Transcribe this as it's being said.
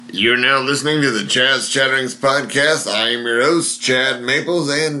You're now listening to the Chad's Chatterings podcast. I am your host, Chad Maples,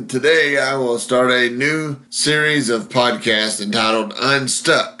 and today I will start a new series of podcasts entitled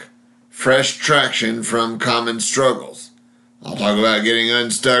Unstuck, Fresh Traction from Common Struggles. I'll talk about getting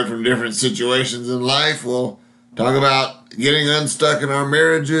unstuck from different situations in life. We'll talk about getting unstuck in our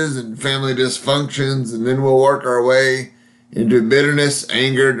marriages and family dysfunctions, and then we'll work our way into bitterness,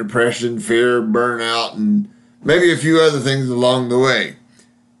 anger, depression, fear, burnout, and maybe a few other things along the way.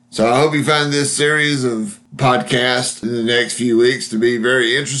 So I hope you find this series of podcasts in the next few weeks to be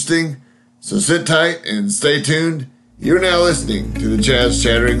very interesting. So sit tight and stay tuned. You're now listening to the Chad's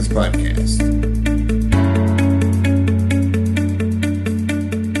Chatterings podcast.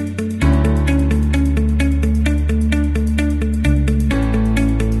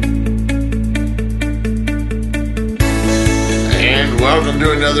 Welcome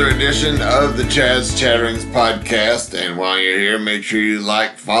to another edition of the Chad's Chatterings podcast. And while you're here, make sure you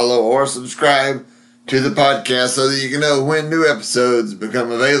like, follow, or subscribe to the podcast so that you can know when new episodes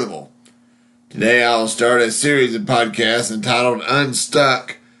become available. Today I'll start a series of podcasts entitled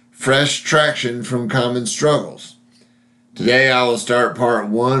Unstuck, Fresh Traction from Common Struggles. Today I will start part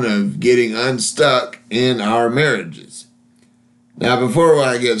 1 of getting unstuck in our marriages. Now before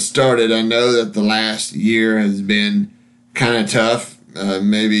I get started, I know that the last year has been kind of tough.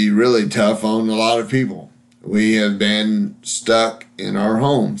 Maybe really tough on a lot of people. We have been stuck in our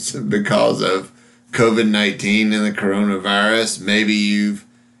homes because of COVID-19 and the coronavirus. Maybe you've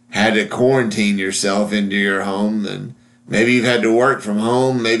had to quarantine yourself into your home, and maybe you've had to work from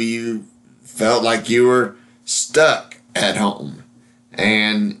home. Maybe you felt like you were stuck at home.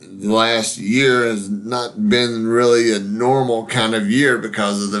 And the last year has not been really a normal kind of year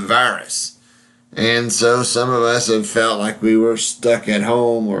because of the virus. And so some of us have felt like we were stuck at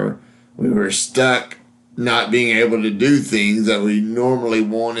home, or we were stuck not being able to do things that we normally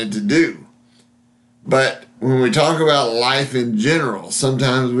wanted to do. But when we talk about life in general,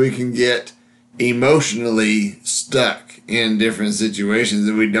 sometimes we can get emotionally stuck in different situations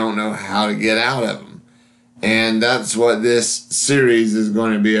and we don't know how to get out of them. And that's what this series is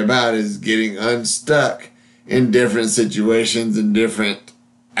going to be about, is getting unstuck in different situations and different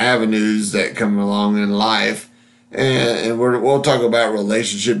avenues that come along in life. And we'll talk about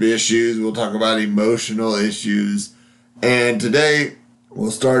relationship issues. We'll talk about emotional issues. And today we'll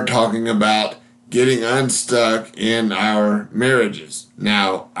start talking about getting unstuck in our marriages.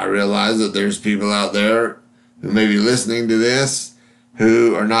 Now, I realize that there's people out there who may be listening to this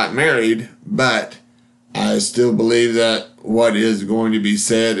who are not married, but I still believe that what is going to be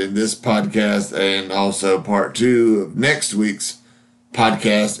said in this podcast and also part 2 of next week's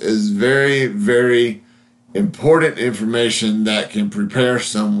podcast is very, very important information that can prepare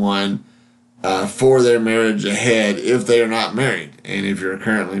someone for their marriage ahead if they are not married. And if you're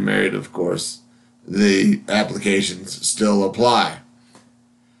currently married, of course, the applications still apply.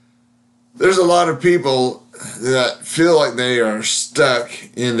 There's a lot of people that feel like they are stuck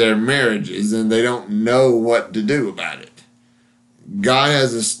in their marriages and they don't know what to do about it. God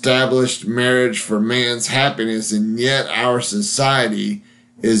has established marriage for man's happiness, and yet our society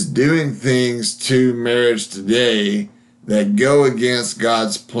is doing things to marriage today that go against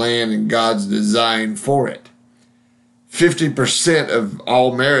God's plan and God's design for it. 50% of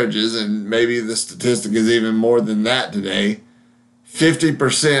all marriages, and maybe the statistic is even more than that today,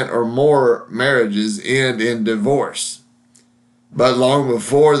 50% or more marriages end in divorce. But long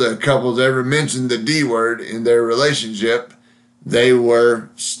before the couples ever mentioned the D word in their relationship, they were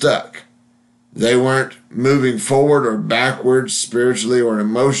stuck. They weren't moving forward or backwards spiritually or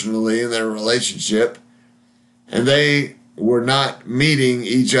emotionally in their relationship. And they were not meeting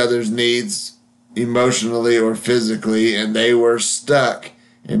each other's needs emotionally or physically. And they were stuck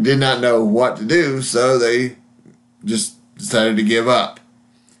and did not know what to do. So they just decided to give up.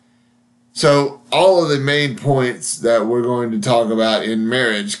 So all of the main points that we're going to talk about in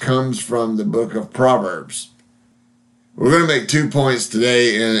marriage comes from the book of Proverbs. We're going to make 2 points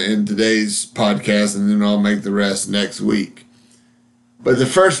today in today's podcast, and then I'll make the rest next week. But the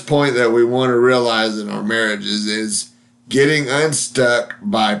first point that we want to realize in our marriages is getting unstuck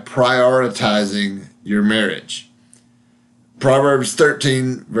by prioritizing your marriage. Proverbs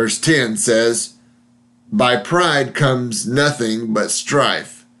 13 verse 10 says, "By pride comes nothing but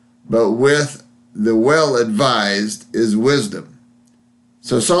strife, but with the well-advised is wisdom."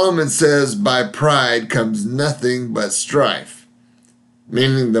 So Solomon says, by pride comes nothing but strife,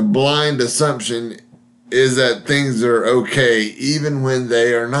 meaning the blind assumption is that things are okay even when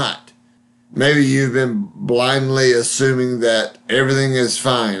they are not. Maybe you've been blindly assuming that everything is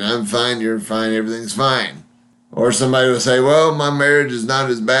fine. I'm fine, you're fine, everything's fine. Or somebody will say, well, my marriage is not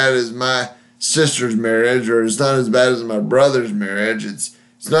as bad as my sister's marriage, or it's not as bad as my brother's marriage. It's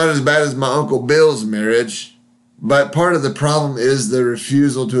not as bad as my Uncle Bill's marriage. But part of the problem is the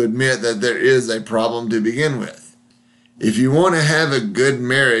refusal to admit that there is a problem to begin with. If you want to have a good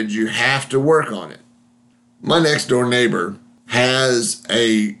marriage, you have to work on it. My next door neighbor has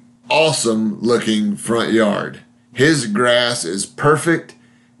a awesome looking front yard. His grass is perfect.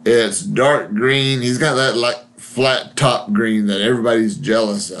 It's dark green. He's got that like flat top green that everybody's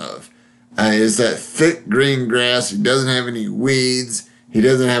jealous of. It's that thick green grass. He doesn't have any weeds. He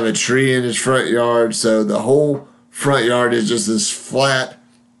doesn't have a tree in his front yard. So the whole front yard is just this flat,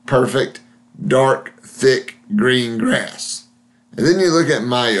 perfect, dark, thick green grass. And then you look at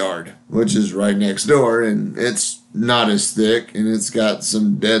my yard, which is right next door, and it's not as thick, and it's got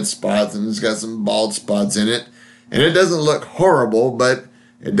some dead spots, and it's got some bald spots in it. And it doesn't look horrible, but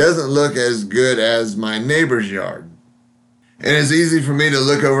it doesn't look as good as my neighbor's yard. And it's easy for me to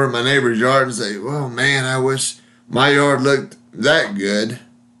look over at my neighbor's yard and say, well, man, I wish my yard looked that good.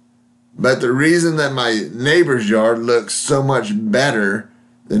 But the reason that my neighbor's yard looks so much better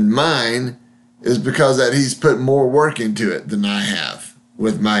than mine is because that he's put more work into it than I have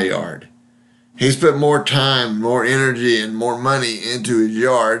with my yard. He's put more time, more energy, and more money into his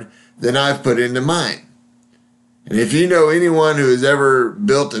yard than I've put into mine. And if you know anyone who has ever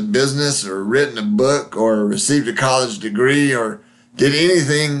built a business or written a book or received a college degree or did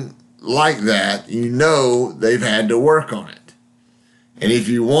anything like that, you know they've had to work on it. And if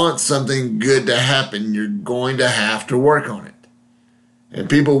you want something good to happen, you're going to have to work on it. And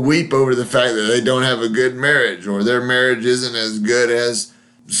people weep over the fact that they don't have a good marriage, or their marriage isn't as good as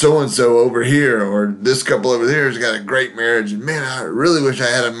so-and-so over here, or this couple over here has got a great marriage, and man, I really wish I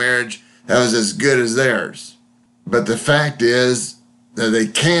had a marriage that was as good as theirs. But the fact is that they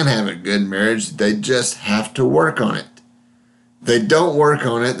can have a good marriage, they just have to work on it. They don't work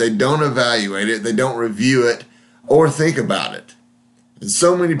on it, they don't evaluate it, they don't review it, or think about it. And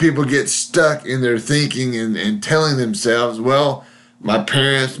so many people get stuck in their thinking and telling themselves, well, my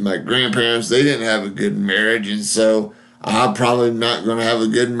parents, my grandparents, they didn't have a good marriage, and so I'm probably not going to have a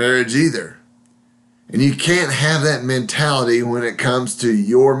good marriage either. And you can't have that mentality when it comes to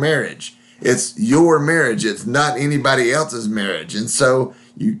your marriage. It's your marriage. It's not anybody else's marriage. And so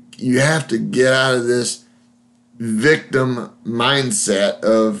you have to get out of this victim mindset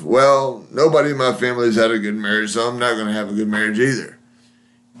of, well, nobody in my family's had a good marriage, so I'm not going to have a good marriage either.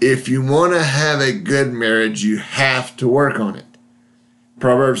 If you want to have a good marriage, you have to work on it.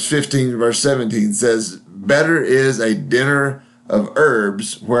 Proverbs 15 verse 17 says, better is a dinner of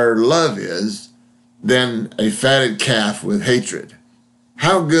herbs where love is than a fatted calf with hatred.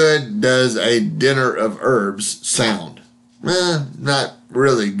 How good does a dinner of herbs sound? Not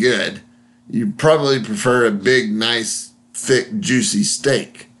really good. You probably prefer a big, nice, thick, juicy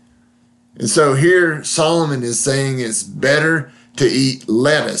steak. And so here Solomon is saying it's better to eat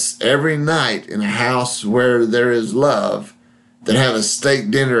lettuce every night in a house where there is love than have a steak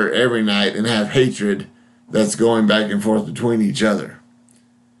dinner every night and have hatred that's going back and forth between each other.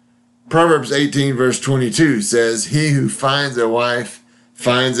 Proverbs 18 verse 22 says, he who finds a wife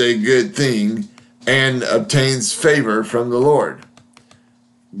finds a good thing and obtains favor from the Lord.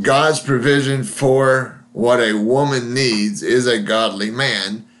 God's provision for what a woman needs is a godly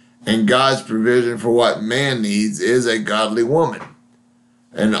man, and God's provision for what man needs is a godly woman.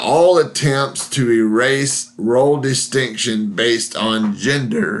 And all attempts to erase role distinction based on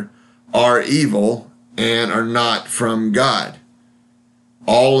gender are evil and are not from God.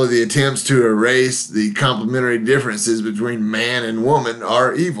 All of the attempts to erase the complementary differences between man and woman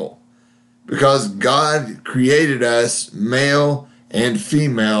are evil, because God created us male and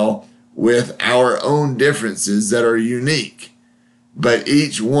female with our own differences that are unique, but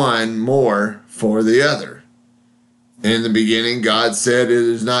each one more for the other. In the beginning, God said it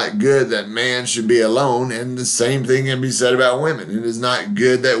is not good that man should be alone, and the same thing can be said about women. It is not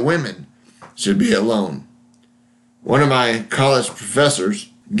good that women should be alone. One of my college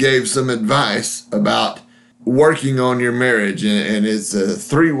professors gave some advice about working on your marriage, and it's a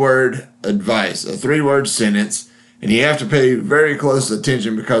 3-word advice, a 3-word sentence, and you have to pay very close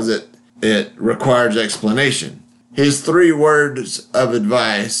attention because it requires explanation. His 3 words of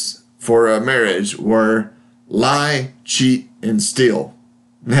advice for a marriage were lie, cheat, and steal.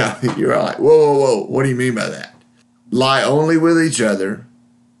 Now, you're like, whoa, what do you mean by that? Lie only with each other,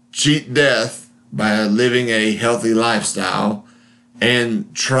 cheat death by living a healthy lifestyle,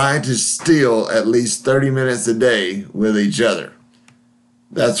 and try to steal at least 30 minutes a day with each other.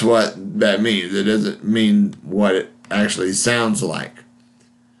 That's what that means. It doesn't mean what it actually sounds like.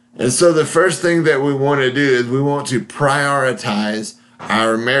 And so the first thing that we want to do is we want to prioritize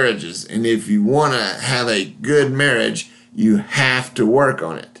our marriages. And if you want to have a good marriage, you have to work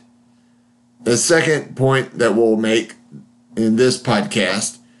on it. The second point that we'll make in this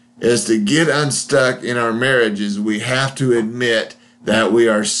podcast is to get unstuck in our marriages, we have to admit that we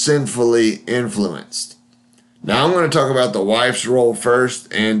are sinfully influenced. Now, I'm going to talk about the wife's role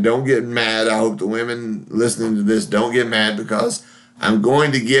first, and don't get mad. I hope the women listening to this don't get mad, because I'm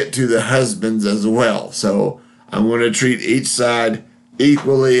going to get to the husbands as well. So I'm going to treat each side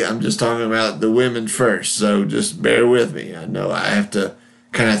equally. I'm just talking about the women first, so just bear with me. I know I have to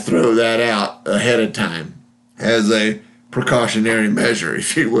kind of throw that out ahead of time as a precautionary measure,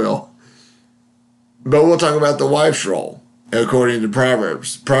 if you will. But we'll talk about the wife's role according to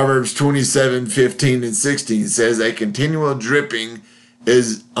Proverbs. Proverbs 27:15 and 16 says, a continual dripping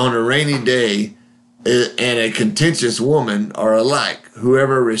is on a rainy day, and a contentious woman are alike.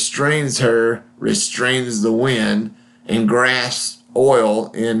 Whoever restrains her restrains the wind, and grasps oil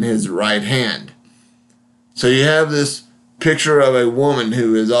in his right hand. So you have this picture of a woman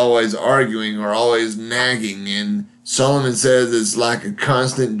who is always arguing or always nagging, and Solomon says it's like a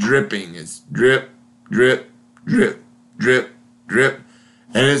constant dripping. It's drip, drip, drip, drip, drip,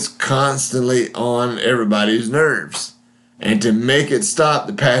 and it's constantly on everybody's nerves. And to make it stop,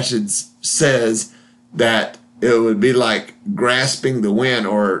 the passage says that it would be like grasping the wind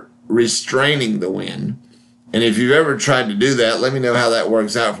or restraining the wind. And if you've ever tried to do that, let me know how that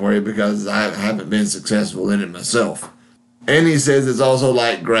works out for you, because I haven't been successful in it myself. And he says it's also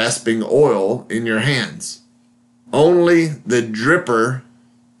like grasping oil in your hands. Only the dripper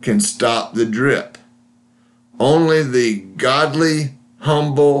can stop the drip. Only the godly,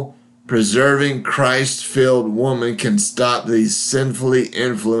 humble, preserving, Christ-filled woman can stop the sinfully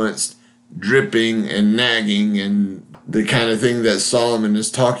influenced dripping and nagging and the kind of thing that Solomon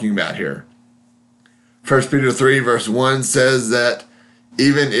is talking about here. 1 Peter 3 verse 1 says that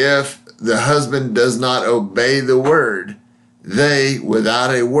even if the husband does not obey the word, they,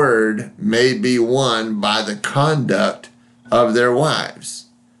 without a word, may be won by the conduct of their wives.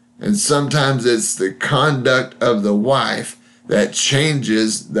 And sometimes it's the conduct of the wife that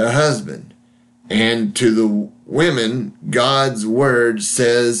changes the husband. And to the women, God's word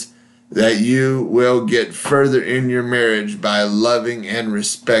says that you will get further in your marriage by loving and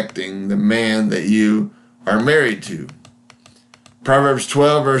respecting the man that you are married to. Proverbs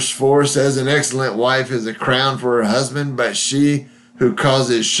 12 verse 4 says, an excellent wife is a crown for her husband, but she who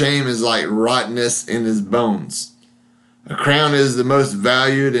causes shame is like rottenness in his bones. A crown is the most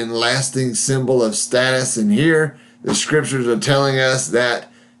valued and lasting symbol of status, and here the scriptures are telling us that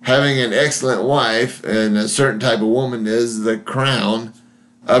having an excellent wife and a certain type of woman is the crown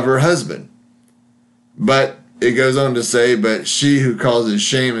of her husband. But it goes on to say, but she who causes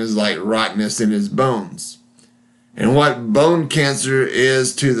shame is like rottenness in his bones. And what bone cancer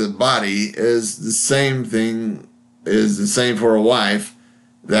is to the body is the same for a wife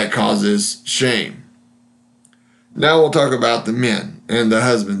that causes shame. Now we'll talk about the men and the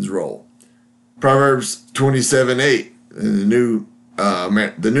husband's role. Proverbs 27:8, the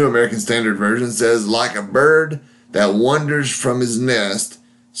New American Standard Version says, like a bird that wanders from his nest,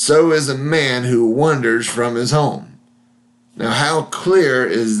 so is a man who wanders from his home. Now, how clear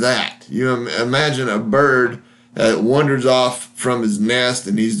is that? You imagine a bird that wanders off from his nest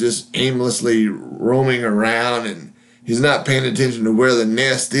and he's just aimlessly roaming around and he's not paying attention to where the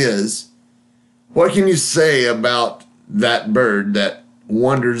nest is. What can you say about that bird that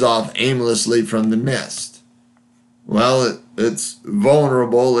wanders off aimlessly from the nest? Well, it's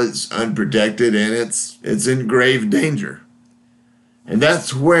vulnerable, it's unprotected, and it's in grave danger. And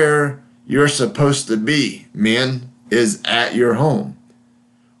that's where you're supposed to be, men, is at your home.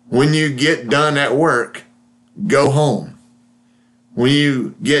 When you get done at work, go home. When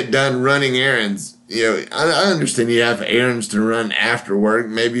you get done running errands, I understand you have errands to run after work.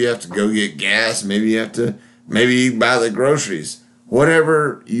 Maybe you have to go get gas. Maybe you buy the groceries.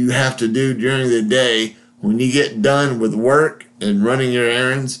 Whatever you have to do during the day, when you get done with work and running your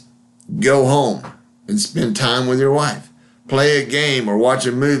errands, go home and spend time with your wife. Play a game or watch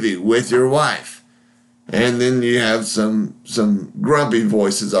a movie with your wife. And then you have some grumpy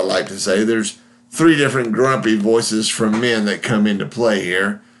voices, I like to say. There's 3 different grumpy voices from men that come into play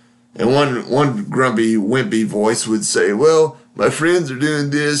here. And one grumpy, wimpy voice would say, well, my friends are doing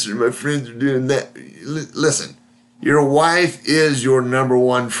this or my friends are doing that. Listen, your wife is your number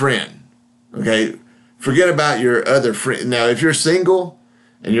one friend. Okay? Forget about your other friend. Now, if you're single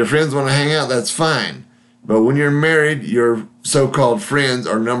and your friends want to hang out, that's fine. But when you're married, your so-called friends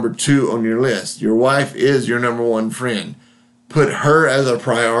are number 2 on your list. Your wife is your number 1 friend. put her as a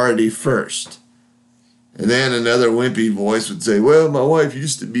priority first. And then another wimpy voice would say, well, my wife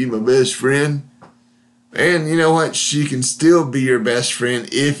used to be my best friend. And you know what? She can still be your best friend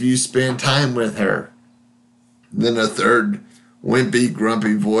if you spend time with her. Then a third wimpy,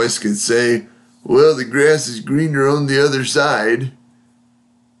 grumpy voice could say, well, the grass is greener on the other side.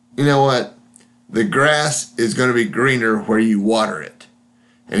 You know what? The grass is going to be greener where you water it.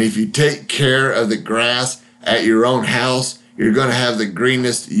 And if you take care of the grass at your own house, you're going to have the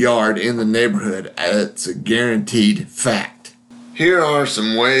greenest yard in the neighborhood. It's a guaranteed fact. Here are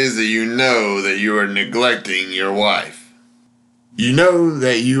some ways that you know that you are neglecting your wife. You know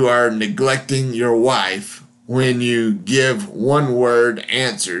that you are neglecting your wife when you give one-word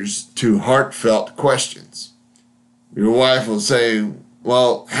answers to heartfelt questions. Your wife will say,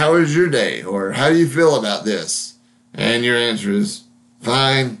 well, how was your day? Or how do you feel about this? And your answer is,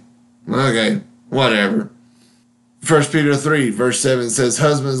 fine, okay, whatever. 1 Peter 3, verse 7 says,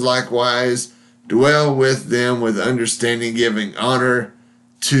 husbands likewise dwell with them with understanding, giving honor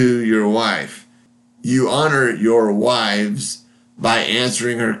to your wife. You honor your wives by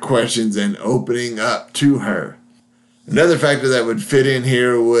answering her questions and opening up to her. Another factor that would fit in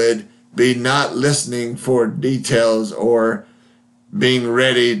here would be not listening for details or being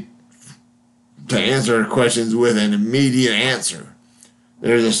ready to answer her questions with an immediate answer.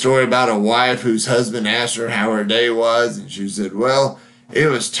 There's a story about a wife whose husband asked her how her day was, and she said, well, it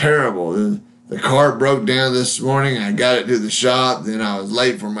was terrible. The car broke down this morning. I got it to the shop. Then I was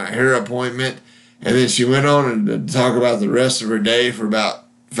late for my hair appointment. And then she went on to talk about the rest of her day for about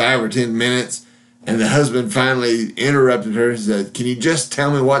 5 or 10 minutes. And the husband finally interrupted her and said, can you just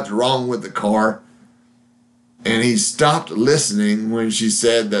tell me what's wrong with the car? And he stopped listening when she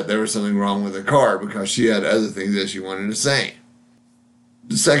said that there was something wrong with the car because she had other things that she wanted to say.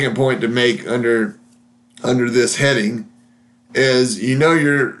 The second point to make under this heading is you know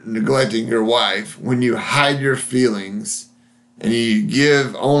you're neglecting your wife when you hide your feelings and you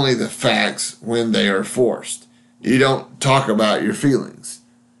give only the facts when they are forced. You don't talk about your feelings.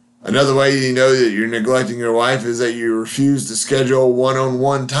 Another way you know that you're neglecting your wife is that you refuse to schedule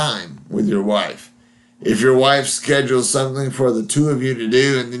one-on-one time with your wife. If your wife schedules something for the two of you to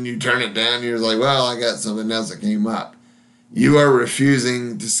do and then you turn it down, you're like, well, I got something else that came up. You are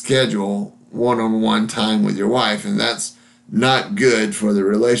refusing to schedule one-on-one time with your wife, and that's not good for the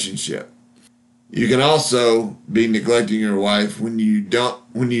relationship. You can also be neglecting your wife when you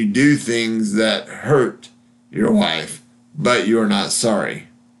do things that hurt your wife, but you're not sorry.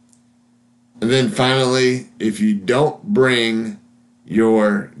 And then finally, if you don't bring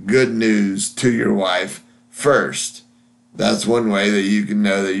your good news to your wife first, that's one way that you can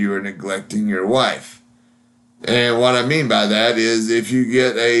know that you are neglecting your wife. And what I mean by that is if you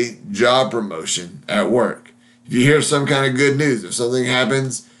get a job promotion at work, if you hear some kind of good news, if something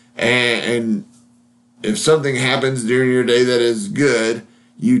happens, and if something happens during your day that is good,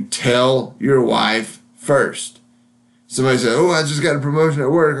 you tell your wife first. Somebody says, oh, I just got a promotion at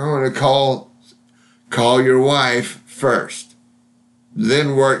work. I'm going to call your wife first.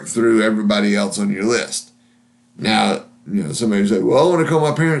 Then work through everybody else on your list. Now, somebody say, well, I want to call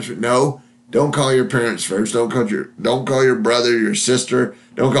my parents. No. Don't call your parents first. Don't call your brother, your sister.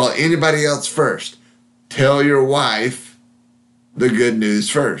 Don't call anybody else first. Tell your wife the good news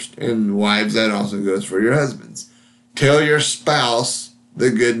first. And wives, that also goes for your husbands. Tell your spouse the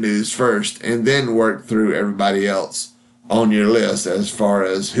good news first, and then work through everybody else on your list as far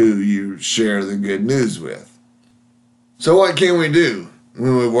as who you share the good news with. So what can we do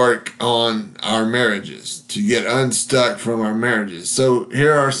when we work on our marriages to get unstuck from our marriages? So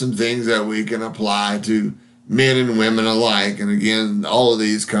here are some things that we can apply to men and women alike. And again, all of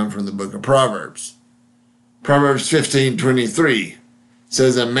these come from the book of Proverbs. Proverbs 15:23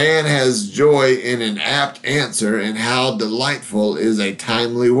 says, a man has joy in an apt answer, and how delightful is a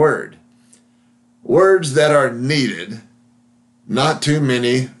timely word. Words that are needed, not too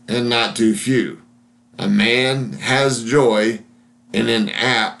many and not too few. A man has joy in an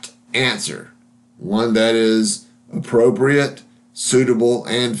apt answer, one that is appropriate, suitable,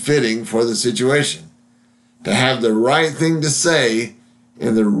 and fitting for the situation. To have the right thing to say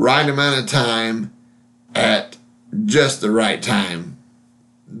in the right amount of time at just the right time,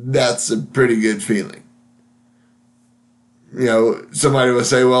 that's a pretty good feeling. Somebody will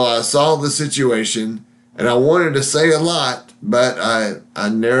say, well, I saw the situation and I wanted to say a lot, but I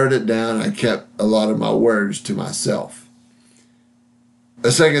narrowed it down. I kept a lot of my words to myself.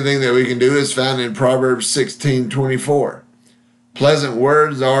 The second thing that we can do is found in Proverbs 16:24. Pleasant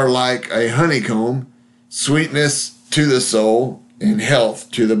words are like a honeycomb, sweetness to the soul, and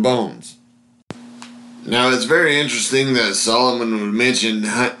health to the bones. Now, it's very interesting that Solomon would mention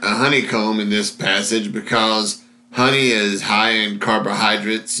a honeycomb in this passage because honey is high in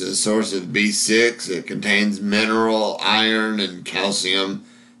carbohydrates, a source of B6. It contains mineral, iron, and calcium,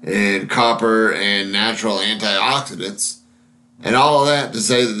 and copper, and natural antioxidants. And all of that to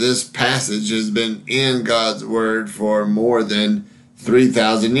say that this passage has been in God's Word for more than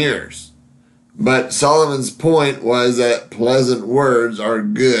 3,000 years. But Solomon's point was that pleasant words are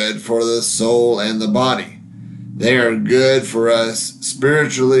good for the soul and the body. They are good for us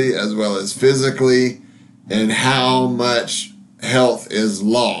spiritually as well as physically, and how much health is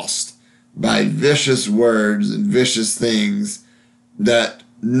lost by vicious words and vicious things that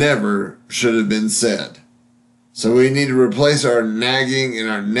never should have been said. So we need to replace our nagging and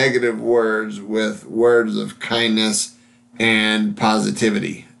our negative words with words of kindness and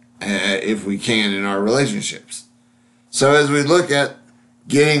positivity. If we can, in our relationships. So as we look at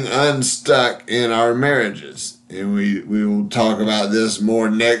getting unstuck in our marriages, and we will talk about this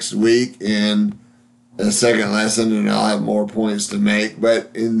more next week in a second lesson, and I'll have more points to make. But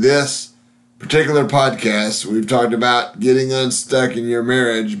in this particular podcast, we've talked about getting unstuck in your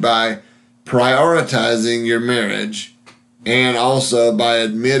marriage by prioritizing your marriage and also by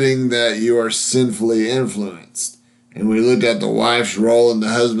admitting that you are sinfully influenced. And we looked at the wife's role and the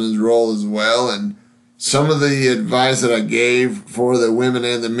husband's role as well. And some of the advice that I gave for the women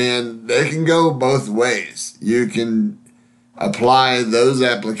and the men, they can go both ways. You can apply those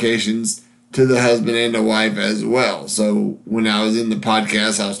applications to the husband and the wife as well. So when I was in the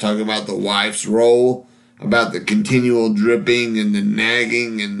podcast, I was talking about the wife's role, about the continual dripping and the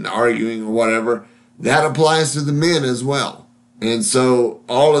nagging and arguing or whatever. That applies to the men as well. And so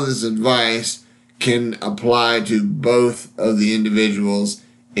all of this advice can apply to both of the individuals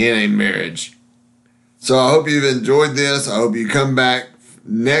in a marriage. So I hope you've enjoyed this. I hope you come back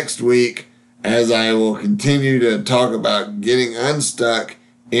next week as I will continue to talk about getting unstuck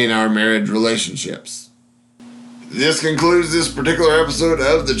in our marriage relationships. This concludes this particular episode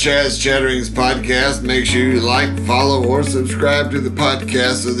of the Chaz Chatterings podcast. Make sure you like, follow, or subscribe to the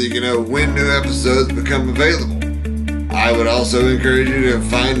podcast so that you can know when new episodes become available. I would also encourage you to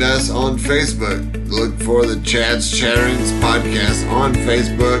find us on Facebook. Look for the Chaz Chatterings podcast on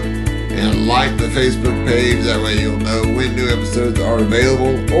Facebook and like the Facebook page. That way you'll know when new episodes are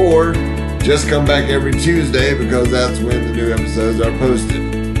available, or just come back every Tuesday because that's when the new episodes are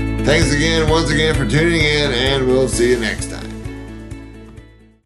posted. Thanks again, once again, for tuning in, and we'll see you next time.